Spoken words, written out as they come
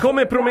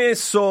Come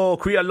promesso,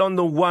 qui a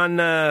London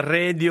One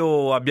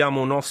Radio abbiamo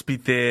un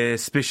ospite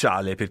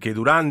speciale, perché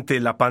durante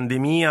la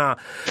pandemia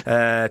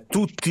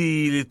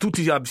tutti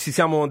si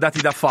siamo dati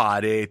da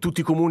fare,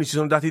 tutti i comuni si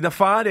sono dati da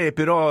fare,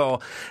 però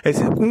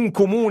un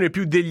comune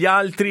più degli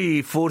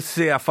altri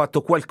forse ha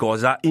fatto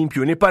qualcosa in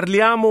più. Ne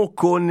parliamo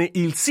con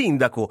il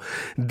sindaco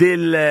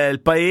del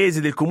paese,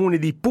 del comune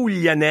di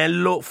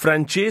Puglianello,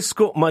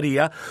 Francesco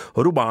Maria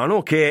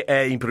Rubano, che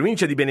è in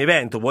provincia di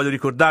Benevento, voglio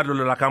ricordarlo,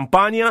 la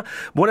Campania.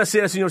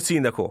 Buonasera signor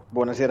Sindaco.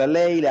 Buonasera a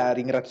lei, la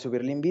ringrazio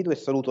per l'invito e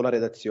saluto la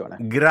redazione.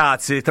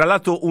 Grazie, tra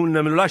l'altro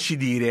me lo lasci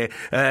dire,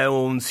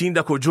 un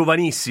sindaco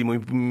giovanissimo,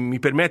 mi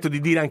permetto di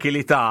dire anche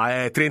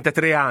l'età,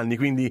 33 anni,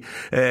 quindi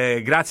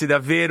grazie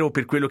davvero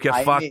per quello che ha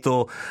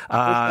fatto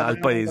al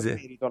paese.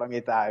 Non è la mia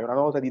età, è una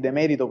nota di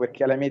demerito,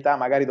 perché alla mia età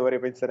magari dovrei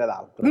pensare ad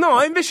altro.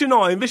 No,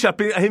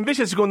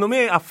 invece secondo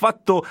me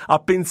ha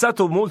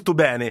pensato molto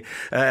bene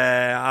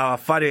a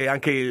fare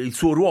anche il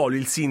suo ruolo,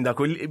 il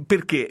sindaco,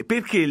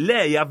 perché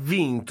lei ha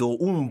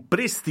vinto un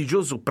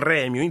prestigioso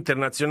premio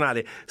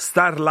internazionale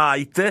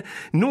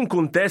Starlight in un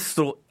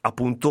contesto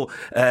appunto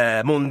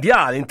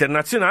mondiale,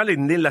 internazionale,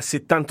 nella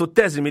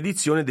 78esima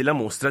edizione della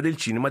Mostra del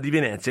Cinema di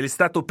Venezia. Lei è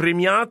stato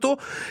premiato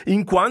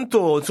in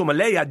quanto, insomma,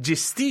 lei ha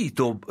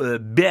gestito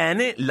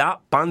bene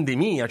la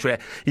pandemia, cioè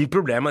il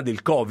problema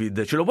del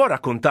Covid. Ce lo può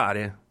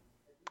raccontare?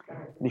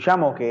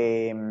 Diciamo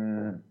che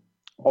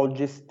ho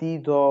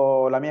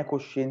gestito la mia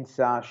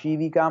coscienza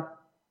civica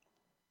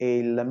e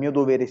il mio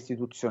dovere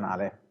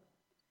istituzionale.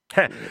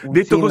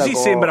 Detto così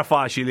sembra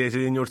facile,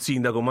 signor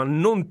Sindaco, ma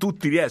non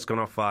tutti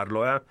riescono a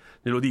farlo,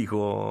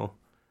 glielo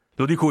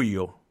lo dico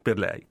io per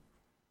lei.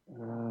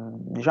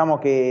 Diciamo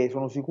che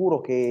sono sicuro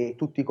che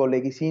tutti i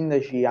colleghi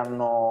sindaci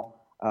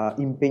hanno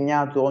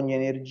impegnato ogni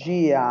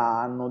energia,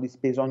 hanno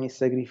dispeso ogni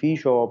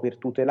sacrificio per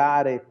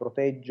tutelare e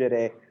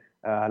proteggere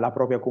la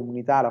propria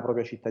comunità, la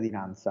propria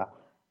cittadinanza.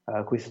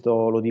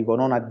 Questo lo dico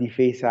non a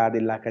difesa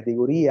della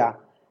categoria,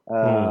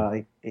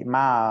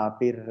 ma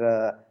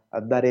per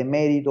dare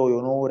merito e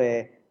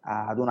onore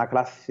ad una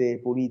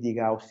classe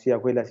politica, ossia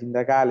quella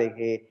sindacale,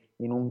 che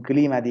in un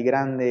clima di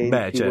grande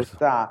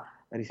difficoltà,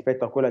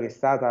 rispetto a quella che è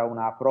stata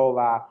una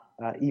prova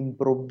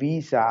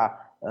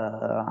improvvisa,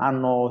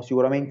 hanno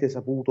sicuramente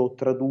saputo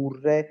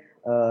tradurre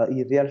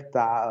in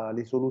realtà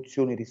le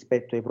soluzioni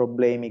rispetto ai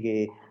problemi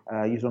che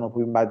gli sono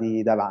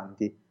piombati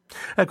davanti.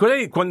 Ecco,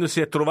 lei quando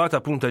si è trovata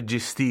appunto a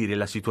gestire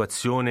la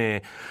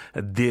situazione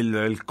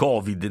del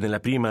Covid nella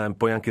prima e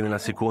poi anche nella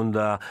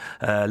seconda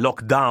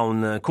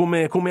lockdown,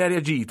 come ha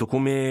reagito?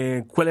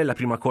 Qual è la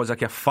prima cosa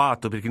che ha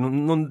fatto? Perché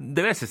non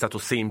deve essere stato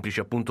semplice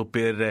appunto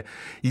per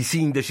i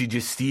sindaci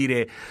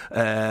gestire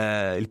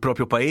il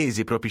proprio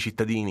paese, i propri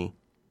cittadini.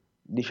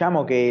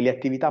 Diciamo che le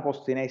attività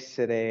poste in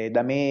essere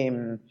da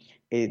me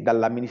e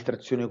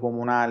dall'amministrazione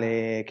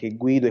comunale che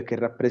guido e che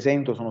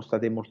rappresento sono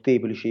state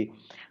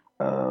molteplici.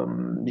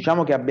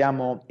 Diciamo che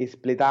abbiamo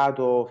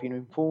espletato fino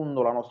in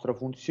fondo la nostra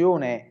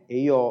funzione e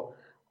io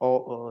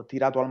ho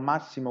tirato al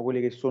massimo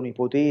quelli che sono i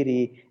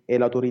poteri e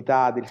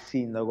l'autorità del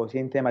sindaco, sia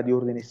in tema di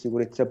ordine e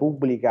sicurezza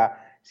pubblica,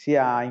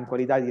 sia in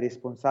qualità di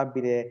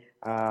responsabile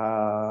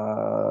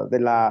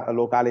della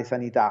locale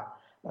sanità.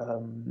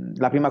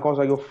 La prima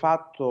cosa che ho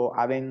fatto,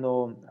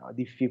 avendo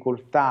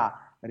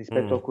difficoltà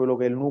rispetto a quello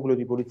che è il nucleo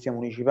di polizia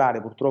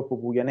municipale, purtroppo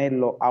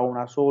Puglianello ha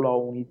una sola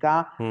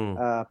unità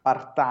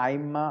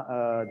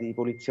part-time di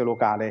polizia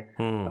locale.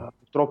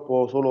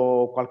 Purtroppo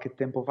solo qualche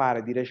tempo fa,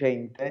 di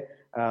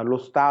recente, lo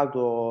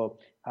Stato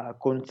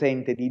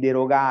consente di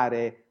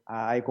derogare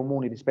ai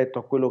comuni rispetto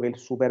a quello che è il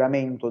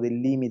superamento del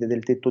limite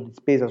del tetto di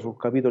spesa sul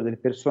capitolo del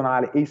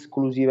personale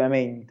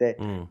esclusivamente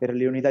per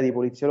le unità di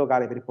polizia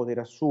locale, per poter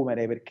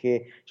assumere,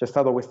 perché c'è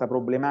stata questa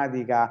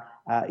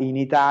problematica in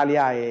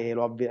Italia e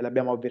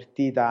l'abbiamo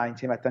avvertita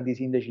insieme a tanti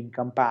sindaci in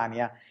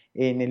Campania,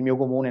 e nel mio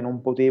comune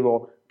non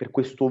potevo, per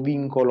questo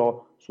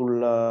vincolo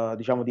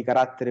diciamo di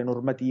carattere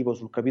normativo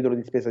sul capitolo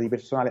di spesa di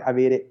personale,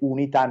 avere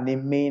unità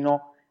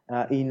nemmeno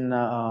in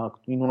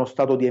uno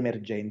stato di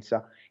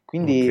emergenza.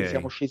 Quindi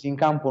siamo scesi in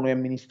campo noi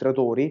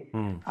amministratori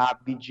a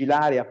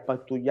vigilare, a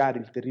pattugliare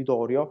il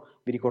territorio.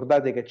 Vi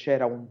ricordate che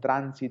c'era un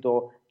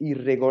transito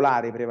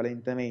irregolare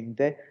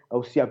prevalentemente,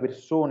 ossia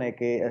persone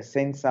che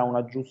senza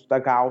una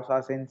giusta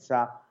causa,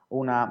 senza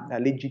una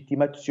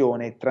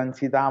legittimazione,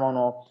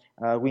 transitavano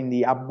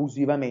quindi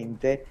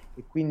abusivamente,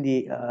 e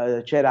quindi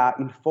c'era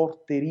il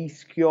forte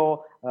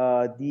rischio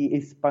di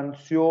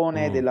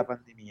espansione della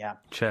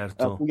pandemia.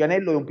 Certo.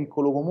 Puglianello è un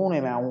piccolo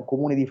comune, ma è un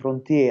comune di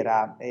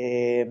frontiera,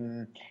 è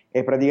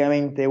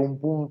praticamente un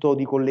punto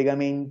di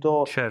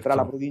collegamento tra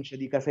la provincia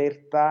di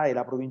Caserta e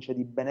la provincia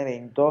di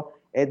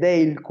Benevento, ed è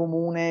il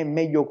comune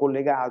meglio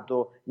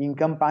collegato in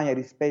Campania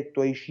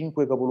rispetto ai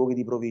 5 capoluoghi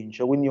di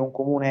provincia, quindi è un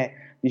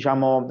comune,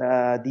 diciamo,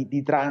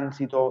 di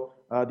transito,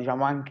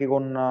 diciamo anche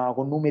con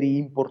numeri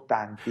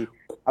importanti.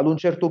 Ad un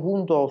certo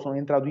punto sono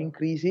entrato in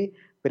crisi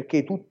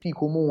perché tutti i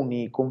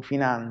comuni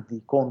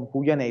confinanti con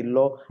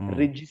Puglianello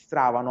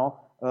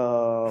registravano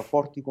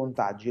forti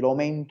contagi,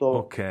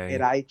 l'aumento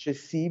era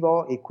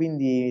eccessivo, e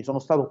quindi sono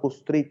stato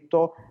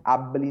costretto a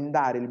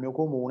blindare il mio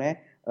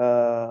comune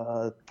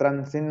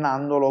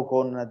transennandolo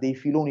con dei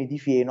filoni di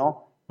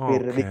fieno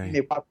per le prime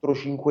Ok.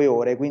 4-5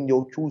 ore, quindi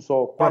ho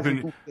chiuso Proprio quasi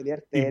tutte le il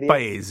arterie.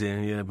 paese,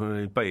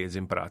 il paese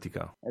in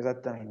pratica.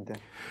 Esattamente.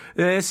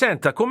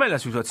 Senta, com'è la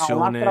Un'altra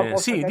situazione? cosa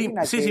Sì,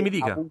 carina sì, sì, mi che ha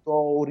dica.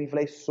 avuto un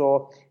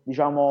riflesso,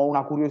 diciamo,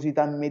 una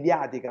curiosità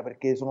mediatica,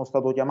 perché sono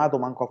stato chiamato,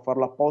 manco a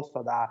farlo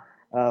apposta, da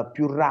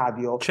più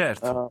radio.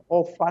 Certo.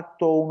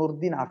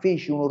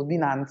 Feci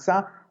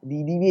un'ordinanza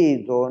di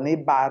divieto nei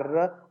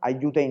bar,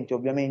 agli utenti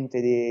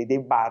ovviamente dei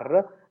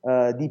bar,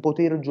 di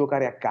poter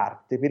giocare a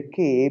carte,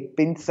 perché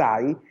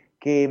pensai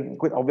che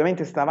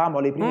ovviamente stavamo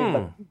alle prime Mm,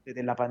 battute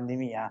della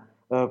pandemia,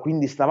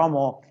 quindi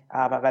stavamo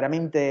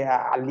veramente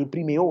alle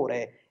prime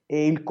ore,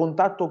 e il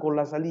contatto con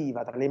la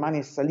saliva, tra le mani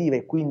e saliva,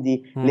 e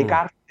quindi le mm,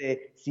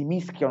 carte si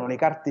mischiano, le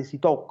carte si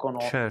toccano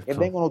e certo.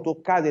 vengono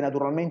toccate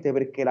naturalmente,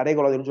 perché la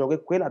regola del gioco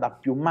è quella, da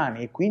più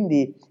mani, e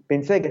quindi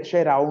pensai che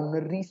c'era un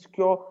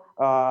rischio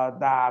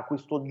da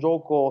questo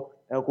gioco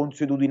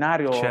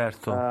consuetudinario,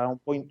 Certo. un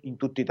po' in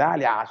tutta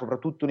Italia,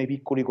 soprattutto nei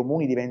piccoli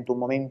comuni, diventa un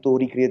momento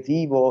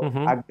ricreativo,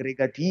 Mhm.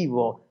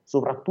 aggregativo,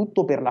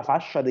 soprattutto per la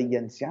fascia degli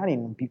anziani in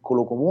un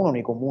piccolo comune,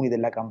 nei comuni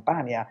della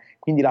Campania,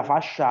 quindi la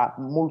fascia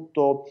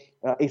molto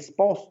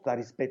esposta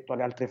rispetto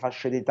alle altre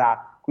fasce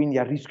d'età, quindi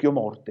a rischio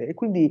morte. E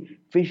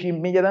quindi feci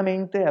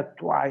immediatamente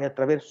attuare,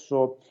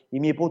 attraverso i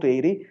miei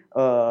poteri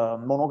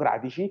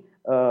monocratici,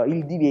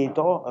 il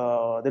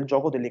divieto del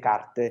gioco delle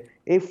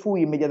carte, e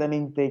fui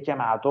immediatamente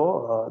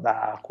chiamato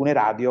da alcune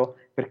radio,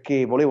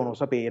 perché volevano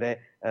sapere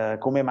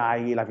come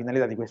mai la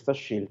finalità di questa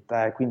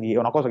scelta, e quindi è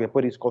una cosa che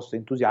poi riscosse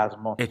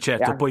entusiasmo, E e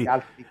certo, anche poi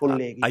altri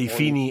colleghi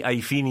poi.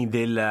 ai fini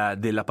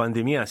della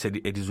pandemia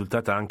è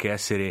risultata anche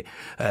essere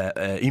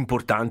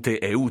importante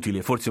e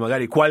utile. Forse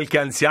magari qualche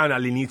anziano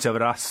all'inizio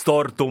avrà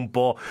storto un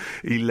po'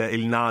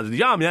 il naso,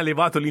 dice, ah, mi ha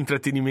levato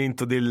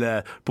l'intrattenimento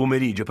del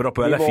pomeriggio, però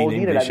poi alla Devo fine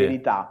dire la invece...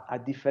 verità, a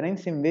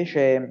differenza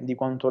invece di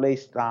quanto lei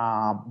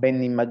sta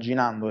ben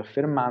immaginando e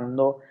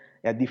affermando,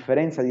 e a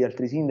differenza di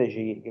altri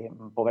sindaci che,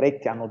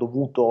 poveretti, hanno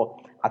dovuto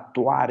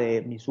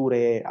attuare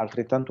misure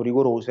altrettanto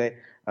rigorose,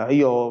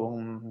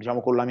 io,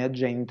 diciamo, con la mia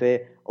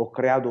gente ho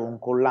creato un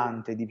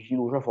collante di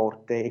fiducia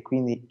forte, e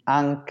quindi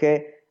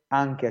anche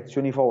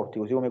azioni forti,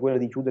 così come quella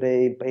di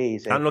chiudere il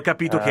paese, Hanno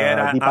capito che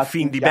era di a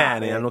fin di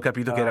bene, hanno pattugliare,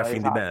 capito che era a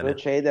fin di esatto, bene.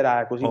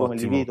 eccetera, così come il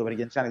Ottimo. divieto per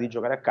gli anziani di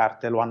giocare a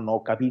carte, lo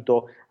hanno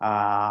capito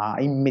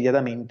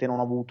immediatamente, non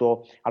ho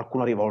avuto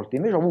alcuna rivolta.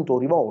 Invece ho avuto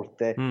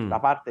rivolte da Mm,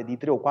 parte di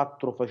 3 o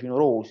 4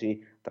 facinorosi,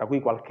 tra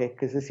cui qualche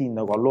ex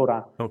sindaco,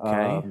 allora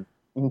ok,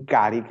 in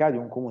carica di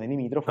un comune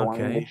limitrofo, ok.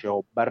 quando invece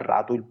ho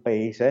barrato il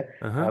paese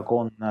Uh-huh.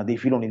 con dei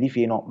filoni di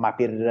fieno, ma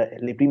per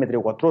le prime 3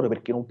 o 4 ore,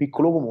 perché in un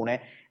piccolo comune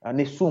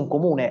nessun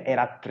comune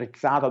era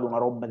attrezzato ad una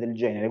roba del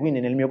genere,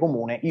 quindi nel mio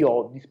comune io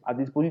ho a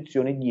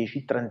disposizione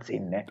 10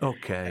 transenne.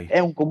 Ok. È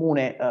un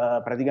comune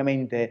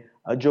praticamente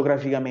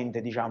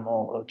geograficamente,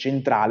 diciamo,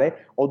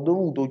 centrale. Ho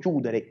dovuto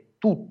chiudere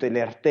tutte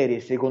le arterie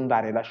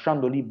secondarie,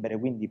 lasciando libere,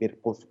 quindi per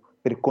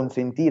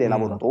consentire ai Mm,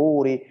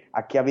 lavoratori,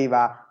 a chi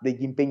aveva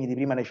degli impegni di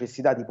prima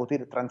necessità, di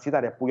poter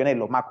transitare a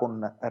Puglianello, ma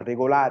con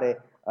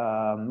regolare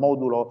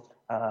modulo,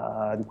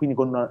 quindi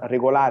con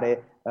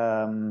regolare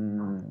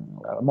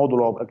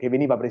modulo che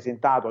veniva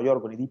presentato agli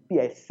organi di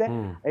IPS,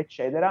 mm.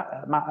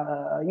 eccetera,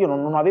 ma io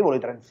non avevo le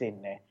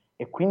transenne,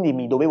 e quindi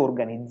mi dovevo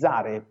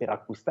organizzare per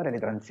acquistare le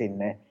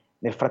transenne.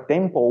 Nel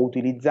frattempo ho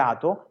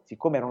utilizzato,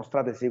 siccome erano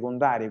strade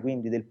secondarie,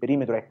 quindi del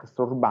perimetro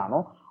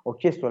extraurbano, ho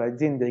chiesto alle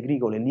aziende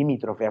agricole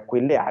limitrofe a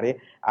quelle aree,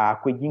 a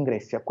quegli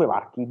ingressi, a quei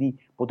varchi, di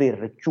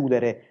poter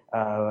chiudere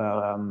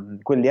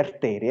quelle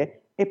arterie,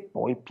 e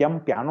poi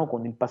pian piano,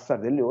 con il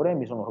passare delle ore,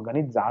 mi sono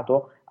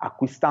organizzato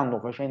acquistando,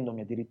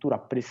 facendomi addirittura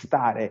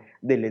prestare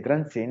delle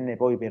transenne,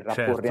 poi per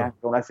apporre Certo.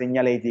 anche una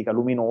segnaletica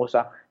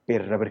luminosa,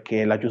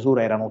 perché la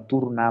chiusura era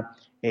notturna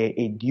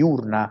e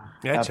diurna,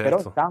 però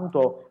Certo.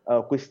 intanto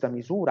questa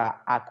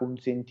misura ha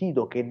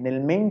consentito che,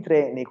 nel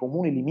mentre nei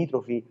comuni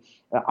limitrofi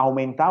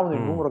aumentavano il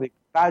Mm, numero dei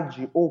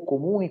contagi, o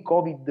comuni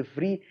covid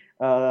free,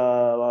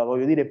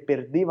 voglio dire,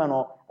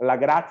 perdevano la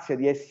grazia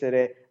di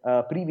essere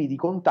privi di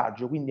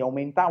contagio, quindi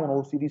aumentavano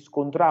o si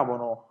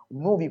riscontravano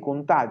nuovi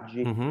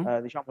contagi,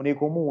 mhm. diciamo, nei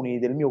comuni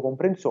del mio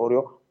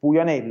comprensorio.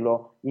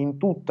 Puglianello, in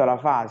tutta la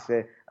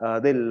fase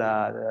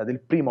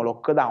del primo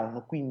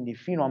lockdown, quindi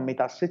fino a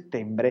metà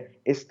settembre,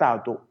 è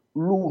stato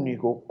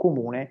l'unico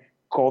comune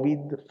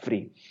covid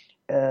free.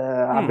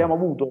 Mm, Abbiamo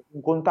avuto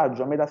un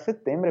contagio a metà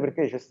settembre,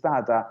 perché c'è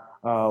stata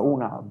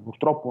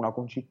purtroppo una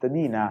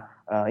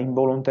concittadina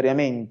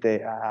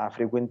involontariamente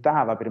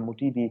frequentava, per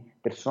motivi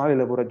personali e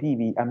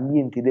lavorativi,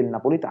 ambienti del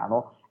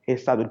napoletano. È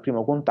stato il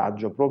primo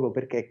contagio, proprio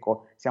perché,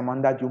 ecco, siamo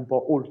andati un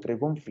po' oltre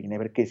confine,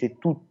 perché se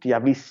tutti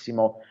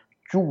avessimo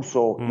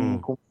chiuso i mm.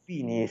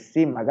 confini, e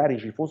se magari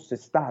ci fosse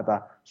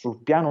stata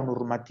sul piano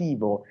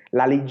normativo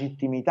la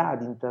legittimità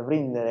di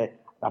intraprendere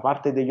da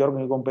parte degli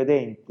organi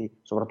competenti,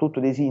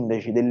 soprattutto dei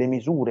sindaci, delle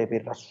misure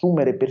per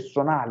assumere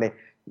personale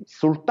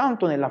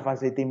soltanto nella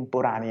fase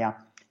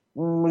temporanea,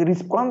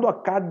 quando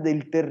accadde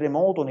il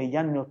terremoto negli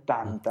anni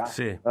 '80,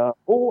 Sì.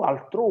 o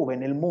altrove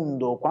nel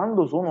mondo,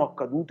 quando sono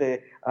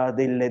accadute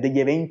degli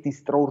eventi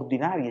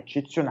straordinari,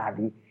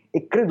 eccezionali,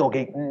 e credo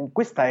che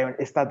questa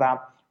è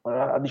stata,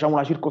 diciamo,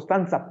 la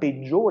circostanza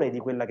peggiore di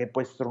quella che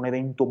può essere un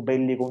evento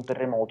bellico, un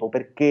terremoto,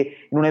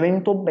 perché in un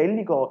evento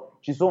bellico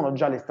ci sono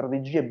già le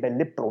strategie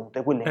belle e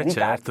pronte, quelle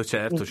militari,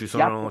 Certo, ci si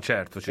sono, attuano,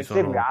 certo, ci che sono.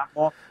 seguiamo,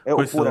 oppure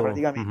Questo,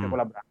 praticamente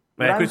collaborare.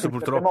 Durante questo il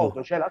terremoto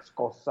purtroppo. c'è la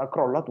scossa,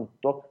 crolla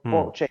tutto, Mm.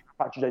 poi cioè,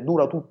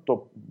 dura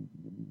tutto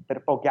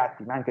per pochi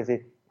attimi, anche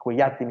se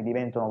quegli attimi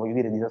diventano, voglio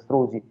dire,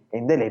 disastrosi e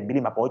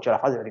indelebili, ma poi c'è la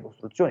fase della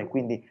ricostruzione.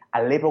 Quindi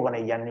all'epoca,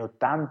 negli anni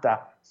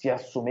 '80, si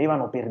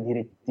assumevano per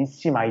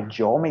direttissima i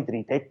geometri,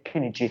 i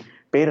tecnici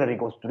per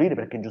ricostruire,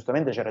 perché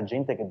giustamente c'era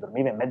gente che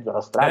dormiva in mezzo alla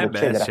strada,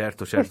 eccetera. Certo,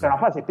 Questa è certo. una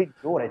fase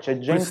peggiore, c'è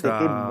gente che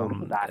Questa,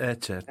 moriva.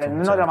 certo,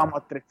 Noi eravamo certo.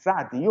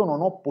 attrezzati, io non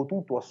ho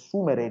potuto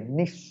assumere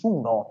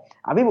nessuno,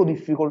 avevo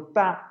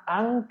difficoltà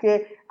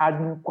anche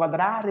ad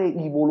inquadrare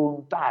i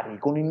volontari.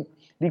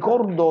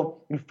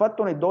 Ricordo il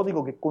fatto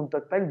aneddotico che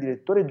contattai il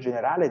direttore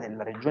generale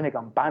della regione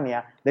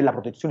Campania della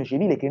protezione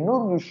civile, che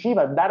non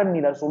riusciva a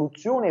darmi la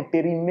soluzione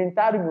per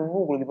inventarmi un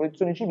nucleo di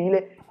protezione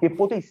civile che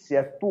potesse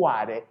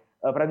attuare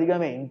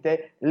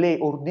praticamente le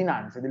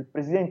ordinanze del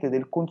Presidente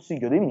del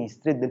Consiglio dei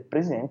Ministri e del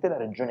Presidente della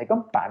Regione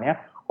Campania,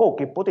 o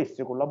che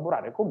potesse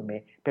collaborare con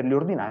me per le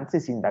ordinanze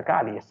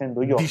sindacali,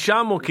 essendo io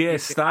Diciamo che è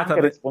stata.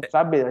 anche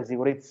responsabile della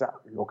sicurezza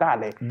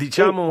locale, e non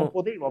Diciamo.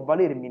 potevo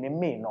avvalermi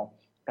nemmeno,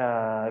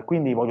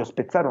 quindi voglio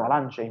spezzare una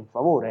lancia in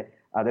favore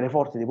delle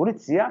forze di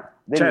polizia,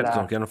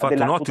 Certo, che hanno fatto un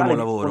della ottimo totale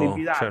lavoro,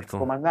 disponibilità del certo.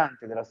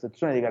 comandante della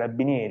stazione dei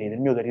carabinieri del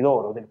mio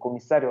territorio, del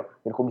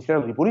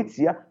commissariato di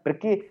polizia,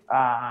 perché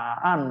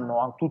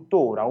hanno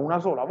tuttora una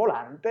sola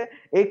volante,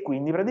 e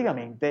quindi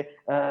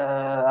praticamente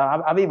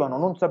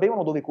non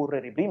sapevano dove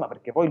correre prima,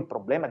 perché poi il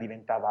problema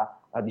diventava,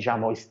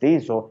 diciamo,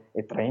 esteso,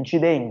 e tra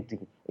incidenti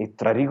e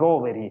tra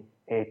ricoveri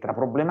e tra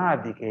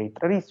problematiche e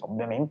tra rischi,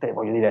 ovviamente,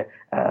 voglio dire,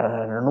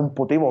 non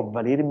potevo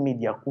avvalermi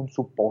di alcun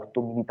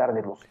supporto militare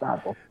dello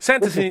Stato.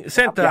 Senta, Questo è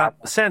senta,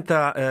 cambiato.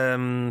 senta,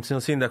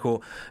 signor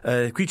Sindaco,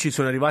 qui ci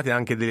sono arrivate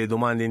anche delle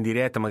domande in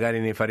diretta, magari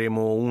ne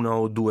faremo una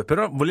o due,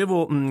 però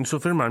volevo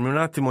soffermarmi un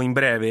attimo in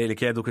breve, le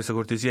chiedo questa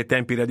cortesia ai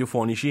tempi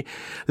radiofonici,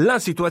 la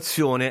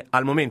situazione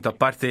al momento, a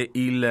parte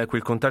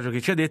quel contagio che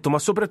ci ha detto, ma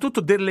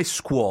soprattutto delle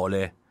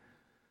scuole.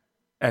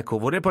 Ecco,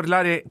 vorrei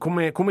parlare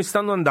come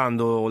stanno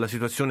andando la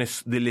situazione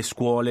delle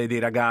scuole, dei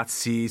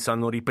ragazzi, se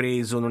hanno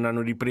ripreso, non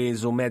hanno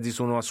ripreso, mezzi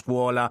sono a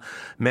scuola,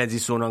 mezzi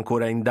sono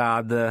ancora in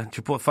DAD.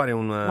 Ci può fare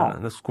No, come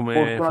funziona su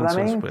questo?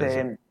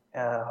 fortunatamente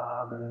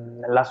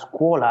la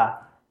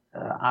scuola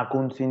ha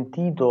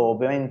consentito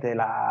ovviamente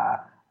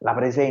la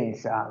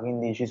presenza,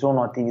 quindi ci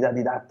sono attività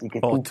didattiche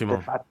tutte Ottimo,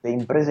 fatte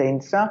in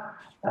presenza,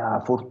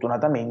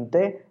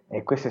 fortunatamente,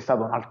 e questa è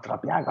stata un'altra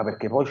piaga,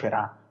 perché poi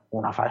c'era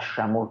una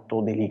fascia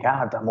molto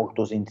delicata,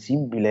 molto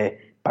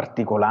sensibile,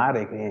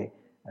 particolare, che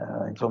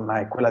insomma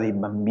è quella dei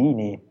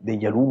bambini,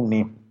 degli alunni,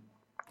 in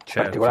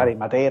certo. particolare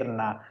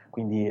materna,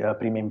 quindi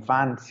prima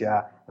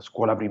infanzia,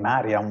 scuola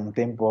primaria, un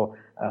tempo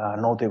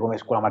note come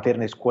scuola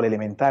materna e scuola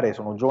elementare.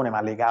 Sono giovane,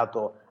 ma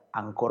legato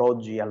ancora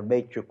oggi al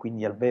vecchio e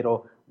quindi al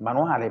vero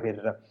manuale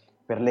per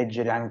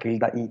leggere anche i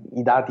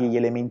dati e gli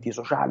elementi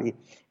sociali,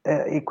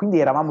 e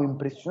quindi eravamo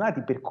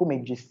impressionati per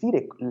come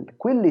gestire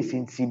quelle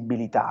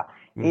sensibilità,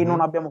 e non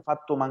Mhm. abbiamo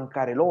fatto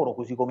mancare loro,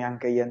 così come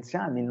anche agli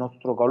anziani, il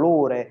nostro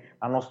calore,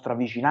 la nostra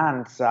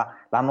vicinanza,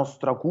 la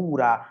nostra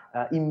cura,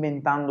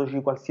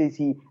 inventandoci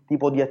qualsiasi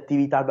tipo di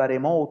attività da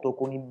remoto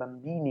con i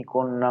bambini,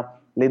 con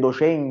le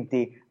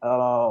docenti.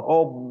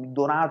 Ho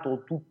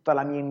donato tutta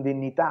la mia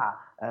indennità,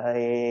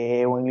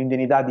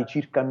 un'indennità di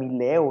circa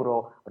 1.000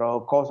 euro,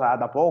 cosa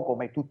da poco,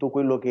 ma è tutto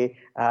quello di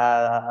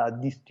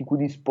cui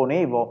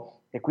disponevo,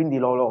 e quindi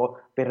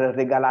per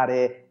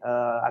regalare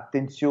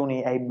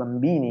attenzioni ai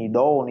bambini,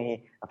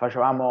 doni,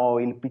 facevamo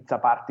il pizza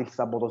party il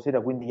sabato sera,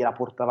 quindi gliela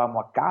portavamo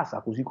a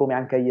casa, così come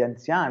anche agli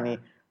anziani.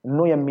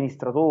 Noi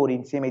amministratori,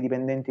 insieme ai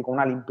dipendenti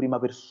comunali in prima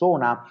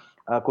persona,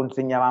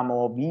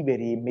 consegnavamo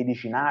viveri,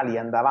 medicinali,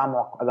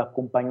 andavamo ad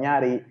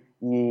accompagnare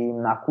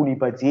alcuni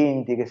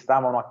pazienti che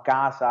stavano a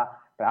casa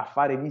a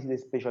fare visite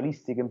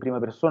specialistiche in prima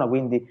persona,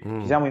 quindi ci Mm.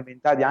 siamo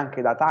inventati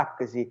anche da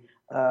taxi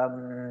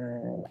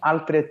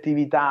altre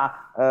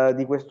attività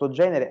di questo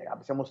genere.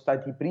 Siamo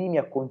stati i primi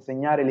a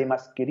consegnare le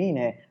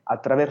mascherine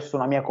attraverso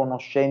una mia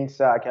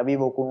conoscenza che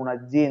avevo con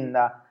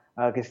un'azienda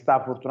che sta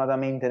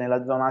fortunatamente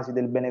nella zona Asi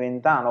del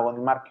Beneventano, con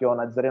il marchio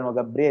Nazareno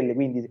Gabriele,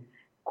 quindi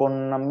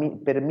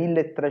per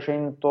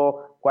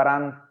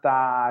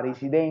 1340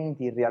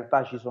 residenti. In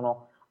realtà ci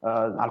sono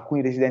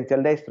alcuni residenti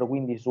all'estero,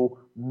 quindi su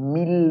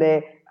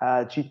 1000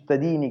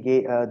 cittadini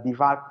che di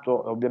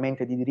fatto,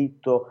 ovviamente di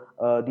diritto,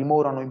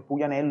 dimorano in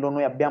Puglianello.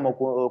 Noi abbiamo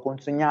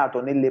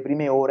consegnato nelle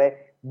prime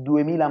ore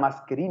 2000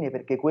 mascherine,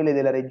 perché quelle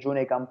della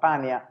regione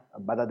Campania,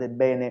 badate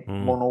bene,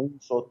 Mm.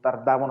 monouso,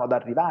 tardavano ad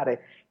arrivare.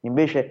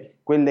 Invece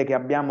quelle che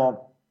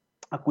abbiamo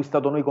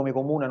acquistato noi come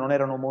comune non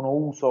erano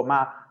monouso,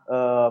 ma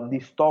di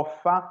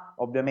stoffa,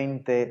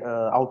 ovviamente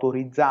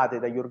autorizzate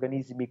dagli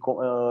organismi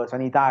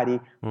sanitari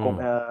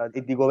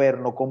e di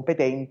governo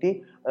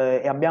competenti,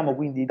 e abbiamo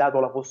quindi dato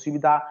la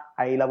possibilità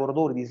ai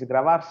lavoratori di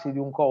sgravarsi di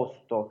un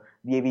costo,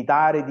 di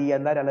evitare di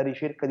andare alla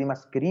ricerca di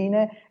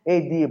mascherine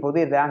e di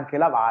poterle anche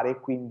lavare,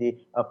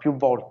 quindi più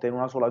volte in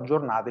una sola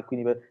giornata. E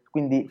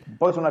quindi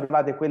poi sono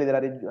arrivate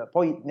quelle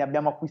poi ne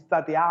abbiamo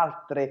acquistate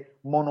altre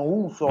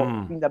monouso,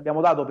 quindi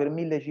abbiamo dato per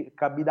 1000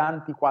 circa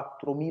abitanti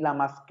 4.000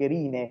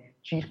 mascherine,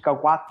 circa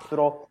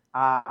 4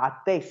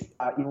 a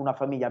testa in una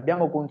famiglia.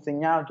 Abbiamo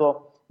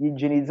consegnato gli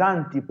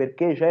igienizzanti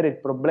perché c'era il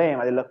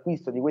problema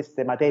dell'acquisto di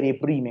queste materie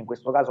prime, in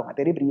questo caso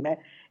materie prime,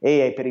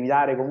 e per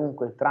evitare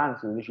comunque il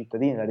transito dei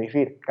cittadini, la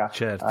ricerca,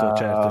 certo.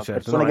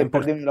 persone che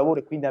perdevano il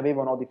lavoro e quindi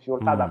avevano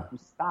difficoltà ad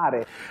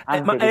acquistare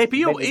anche ma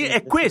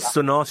è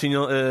questo, no,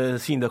 signor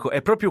Sindaco,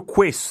 è proprio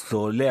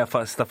questo. Lei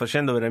sta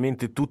facendo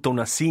veramente tutta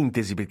una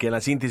sintesi, perché è la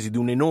sintesi di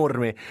un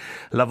enorme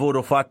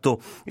lavoro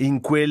fatto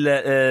in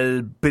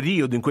quel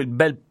periodo, in quel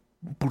bel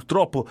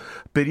purtroppo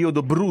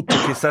periodo brutto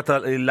che è stata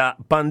la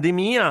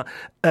pandemia.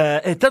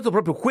 È stato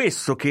proprio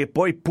questo che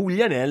poi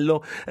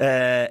Puglianello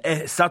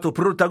è stato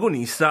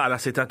protagonista alla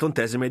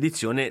 78esima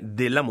edizione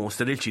della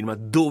Mostra del Cinema,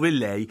 dove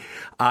lei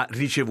ha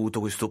ricevuto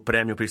questo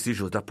premio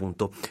prestigioso,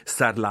 appunto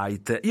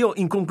Starlight. Io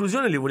in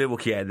conclusione le volevo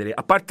chiedere,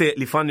 a parte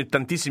li fanno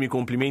tantissimi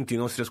complimenti i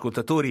nostri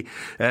ascoltatori,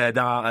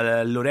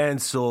 da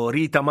Lorenzo,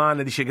 Rita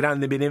Mann dice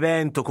grande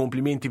Benevento,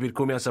 complimenti per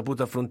come ha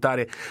saputo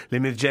affrontare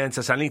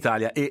l'emergenza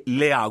sanitaria, e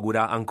le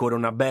augura ancora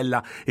una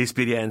bella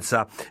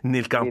esperienza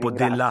nel campo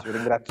della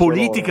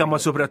politica, loro, ma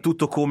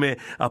soprattutto come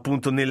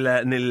appunto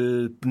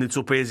nel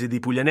suo paese di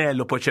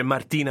Puglianello. Poi c'è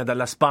Martina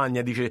dalla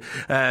Spagna, dice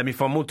mi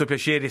fa molto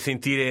piacere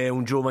sentire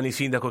un giovane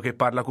sindaco che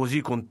parla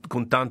così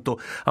con tanto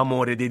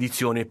amore e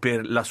dedizione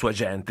per la sua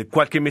gente.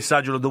 Qualche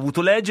messaggio l'ho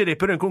dovuto leggere,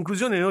 però in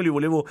conclusione io gli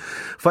volevo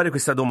fare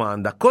questa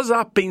domanda: cosa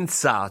ha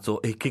pensato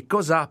e che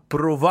cosa ha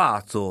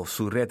provato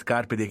sul red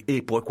carpet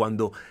e poi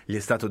quando gli è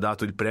stato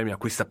dato il premio a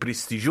questa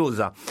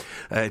prestigioso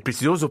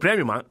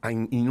premio, ma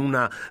in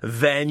una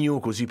venue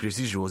così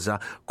prestigiosa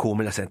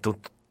come la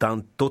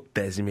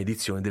 78esima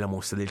edizione della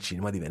Mostra del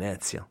Cinema di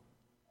Venezia?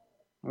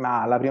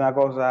 Ma la prima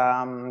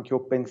cosa che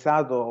ho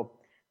pensato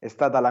è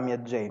stata la mia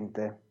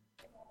gente,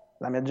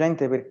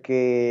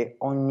 perché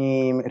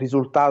ogni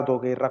risultato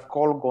che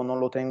raccolgo non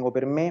lo tengo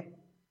per me,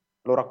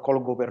 lo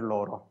raccolgo per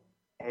loro,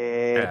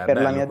 e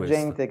per la mia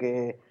gente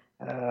che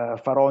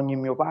farò ogni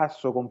mio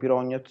passo, compirò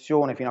ogni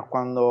azione fino a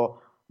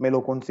quando me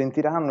lo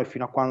consentiranno e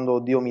fino a quando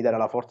Dio mi darà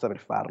la forza per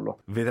farlo.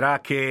 Vedrà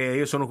che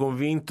io sono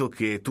convinto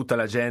che tutta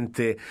la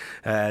gente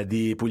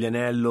di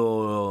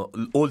Puglianello,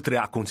 oltre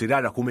a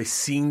considerarla come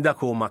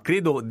sindaco, ma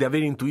credo di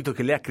aver intuito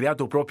che lei ha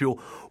creato proprio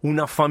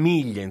una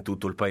famiglia in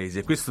tutto il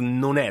paese. Questo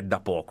non è da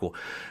poco,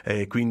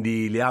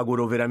 quindi le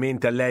auguro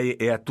veramente a lei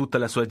e a tutta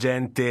la sua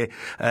gente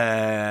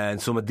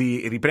insomma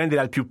di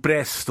riprendere al più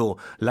presto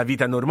la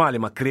vita normale,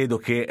 ma credo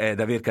che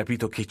di aver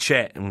capito che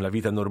c'è una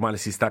vita normale,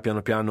 si sta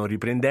piano piano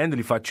riprendendo.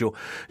 Gli faccio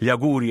gli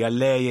auguri a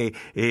lei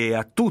e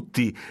a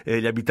tutti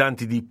gli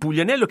abitanti di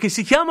Puglianello, che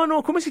si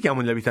chiamano, come si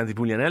chiamano gli abitanti di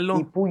Puglianello?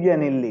 I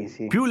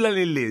puglianellesi.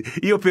 Puglianellesi.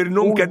 Io per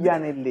non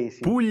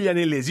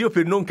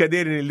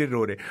cadere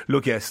nell'errore l'ho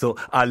chiesto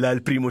al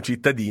primo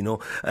cittadino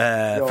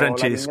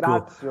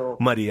Francesco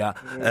Maria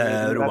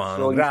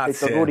Romano. Grazie gli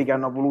spettatori che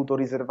hanno voluto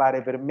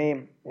riservare per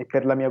me e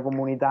per la mia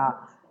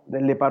comunità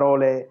delle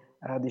parole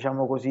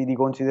diciamo così di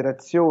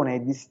considerazione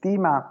e di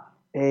stima,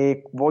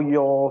 e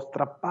voglio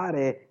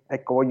fare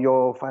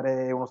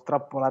uno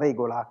strappo alla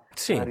regola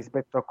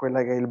rispetto a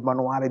quella che è il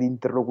manuale di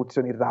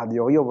interlocuzione in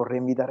radio. Io vorrei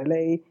invitare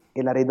lei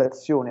e la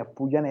redazione a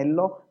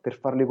Puglianello per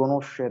farle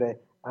conoscere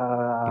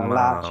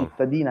la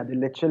cittadina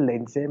delle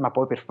eccellenze, ma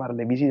poi per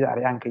farle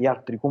visitare anche gli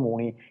altri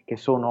comuni che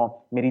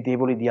sono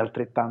meritevoli di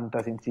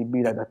altrettanta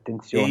sensibilità ed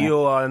attenzione. E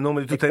io a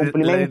nome di tutta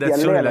la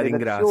redazione la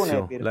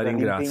ringrazio. Per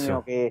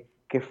l'impegno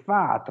che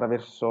fa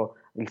attraverso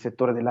il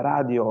settore della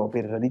radio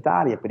per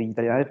l'Italia, per gli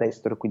italiani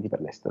all'estero e quindi per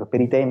l'estero,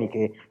 per i temi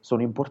che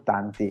sono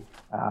importanti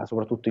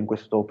soprattutto in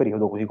questo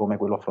periodo, così come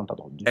quello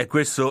affrontato oggi. È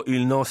questo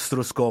il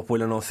nostro scopo e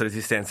la nostra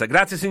esistenza.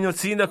 Grazie signor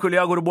Sindaco, le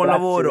auguro buon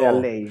lavoro.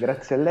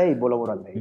 Grazie a lei, buon lavoro a lei.